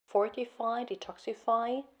FortifEYE,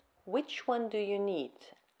 DetoxifEYE, which one do you need?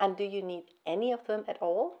 And do you need any of them at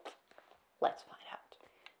all? Let's find out.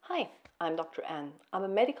 Hi, I'm Dr. Anne. I'm a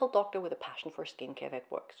medical doctor with a passion for skincare that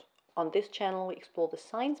works. On this channel, we explore the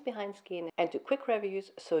science behind skin and do quick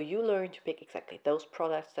reviews so you learn to pick exactly those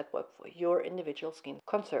products that work for your individual skin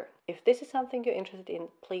concern. If this is something you're interested in,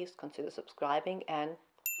 please consider subscribing and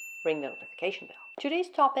ring the notification bell. Today's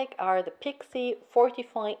topic are the pixi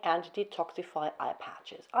FortifEYE and DetoxifEYE eye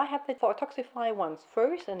patches. I had the DetoxifEYE ones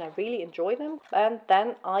first and I really enjoy them, and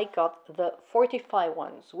then I got the FortifEYE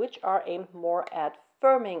ones, which are aimed more at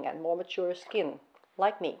firming and more mature skin.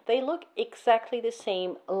 Like me. They look exactly the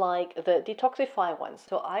same like the DetoxifEYE ones,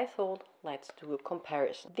 so I thought let's do a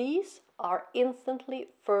comparison. These are instantly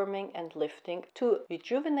firming and lifting to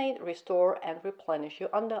rejuvenate, restore and replenish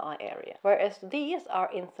your under eye area, whereas these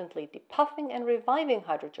are instantly depuffing and reviving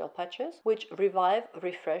hydrogel patches, which revive,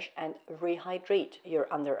 refresh and rehydrate your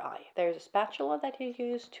under eye. There's a spatula that you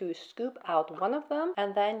use to scoop out one of them,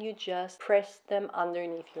 and then you just press them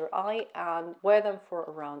underneath your eye and wear them for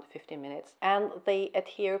around 15 minutes, and they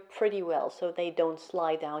adhere pretty well, so they don't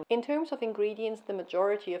slide down. In terms of ingredients, the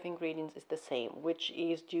majority of ingredients is the same, which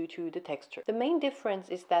is due to the texture. The main difference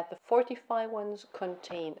is that the FortifEYE ones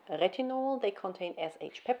contain retinol, they contain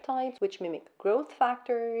SH peptides, which mimic growth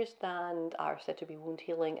factors and are said to be wound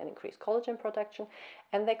healing and increase collagen production,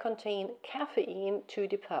 and they contain caffeine to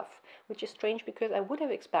depuff, which is strange because I would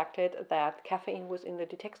have expected that caffeine was in the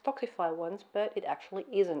DetoxifEYE ones, but it actually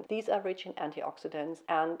isn't. These are rich in antioxidants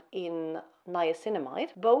and in niacinamide.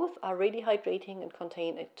 Both are really hydrating and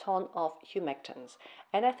contain a ton of humectants,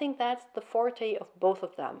 and I think that's the forte of both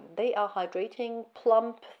of them. They are hydrating,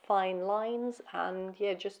 plump, fine lines, and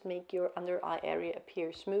yeah, just make your under eye area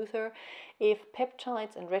appear smoother. If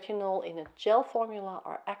peptides and retinol in a gel formula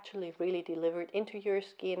are actually really delivered into your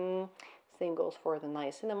skin, same goes for the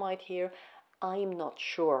niacinamide here, I'm not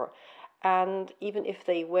sure. And even if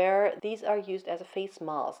they were, these are used as a face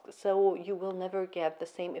mask, so you will never get the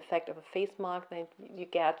same effect of a face mask that you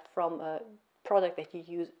get from a product that you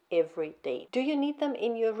use every day. Do you need them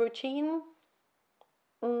in your routine?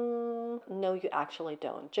 No, you actually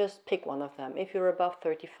don't. Just pick one of them. If you're above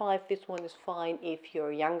 35, this one is fine. If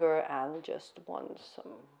you're younger and just want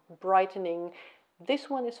some brightening,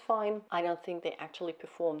 this one is fine. I don't think they actually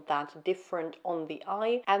perform that different on the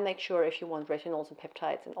eye. And make sure if you want retinols and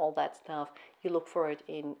peptides and all that stuff, you look for it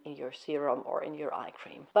in your serum or in your eye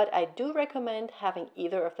cream. But I do recommend having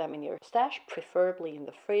either of them in your stash, preferably in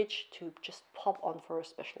the fridge, to just pop on for a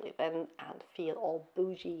special event and feel all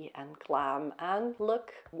bougie and glam and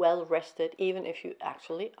look well rested, even if you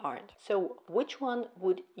actually aren't. So which one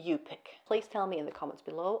would you pick? Please tell me in the comments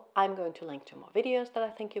below. I'm going to link to more videos that I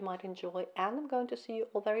think you might enjoy, and I'm going to see you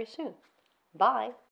all very soon. Bye!